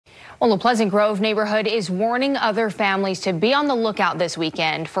Well, a Pleasant Grove neighborhood is warning other families to be on the lookout this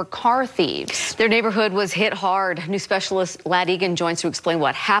weekend for car thieves. Their neighborhood was hit hard. New specialist Lad Egan joins to explain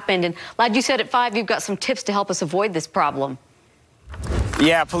what happened. And Lad, you said at 5 you've got some tips to help us avoid this problem.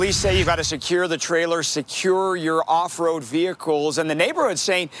 Yeah, police say you've got to secure the trailer, secure your off-road vehicles. And the neighborhood's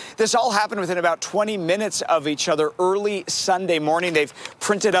saying this all happened within about 20 minutes of each other early Sunday morning. They've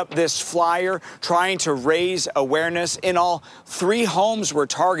printed up this flyer trying to raise awareness. In all, 3 homes were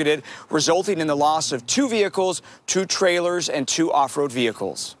targeted, resulting in the loss of 2 vehicles, 2 trailers, and 2 off-road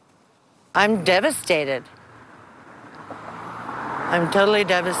vehicles. I'm devastated. I'm totally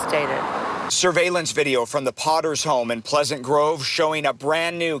devastated. Surveillance video from the Potter's home in Pleasant Grove showing a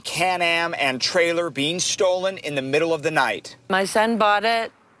brand new Can-Am and trailer being stolen in the middle of the night. My son bought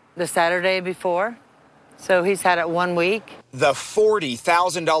it the Saturday before, so he's had it 1 week. The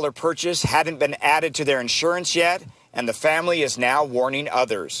 $40,000 purchase hadn't been added to their insurance yet, and the family is now warning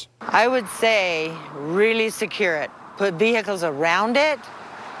others. I would say really secure it. Put vehicles around it,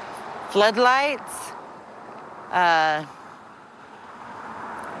 floodlights,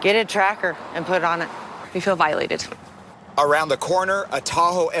 get a tracker and put it on it. We feel violated. Around the corner, a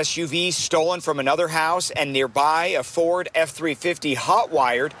Tahoe SUV stolen from another house, and nearby a Ford F-350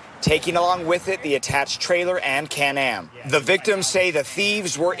 hot-wired, taking along with it the attached trailer and Can-Am. The victims say the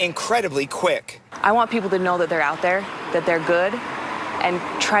thieves were incredibly quick. I want people to know that they're out there, that they're good, and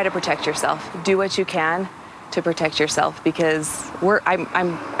try to protect yourself. Do what you can to protect yourself, because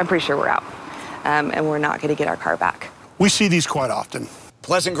I'm pretty sure we're out, and we're not going to get our car back. We see these quite often.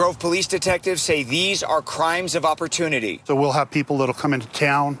 Pleasant Grove police detectives say these are crimes of opportunity. So we'll have people that'll come into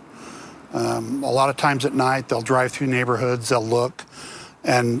town. A lot of times at night, they'll drive through neighborhoods, they'll look,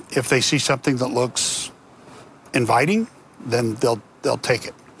 and if they see something that looks inviting, then they'll take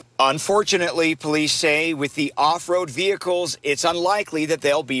it. Unfortunately, police say with the off-road vehicles, it's unlikely that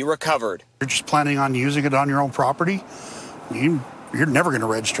they'll be recovered. You're just planning on using it on your own property, you're never going to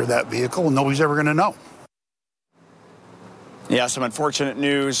register that vehicle, and nobody's ever going to know. Yeah, some unfortunate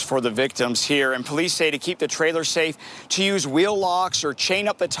news for the victims here. And police say to keep the trailer safe, to use wheel locks or chain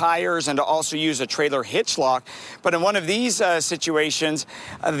up the tires, and to also use a trailer hitch lock. But in one of these situations,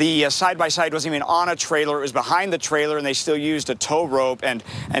 the side-by-side wasn't even on a trailer. It was behind the trailer, and they still used a tow rope and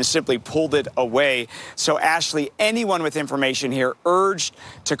simply pulled it away. So, Ashley, anyone with information here urged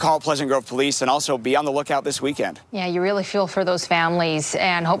to call Pleasant Grove Police and also be on the lookout this weekend. Yeah, you really feel for those families,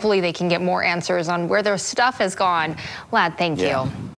 and hopefully they can get more answers on where their stuff has gone. Lad, thank you.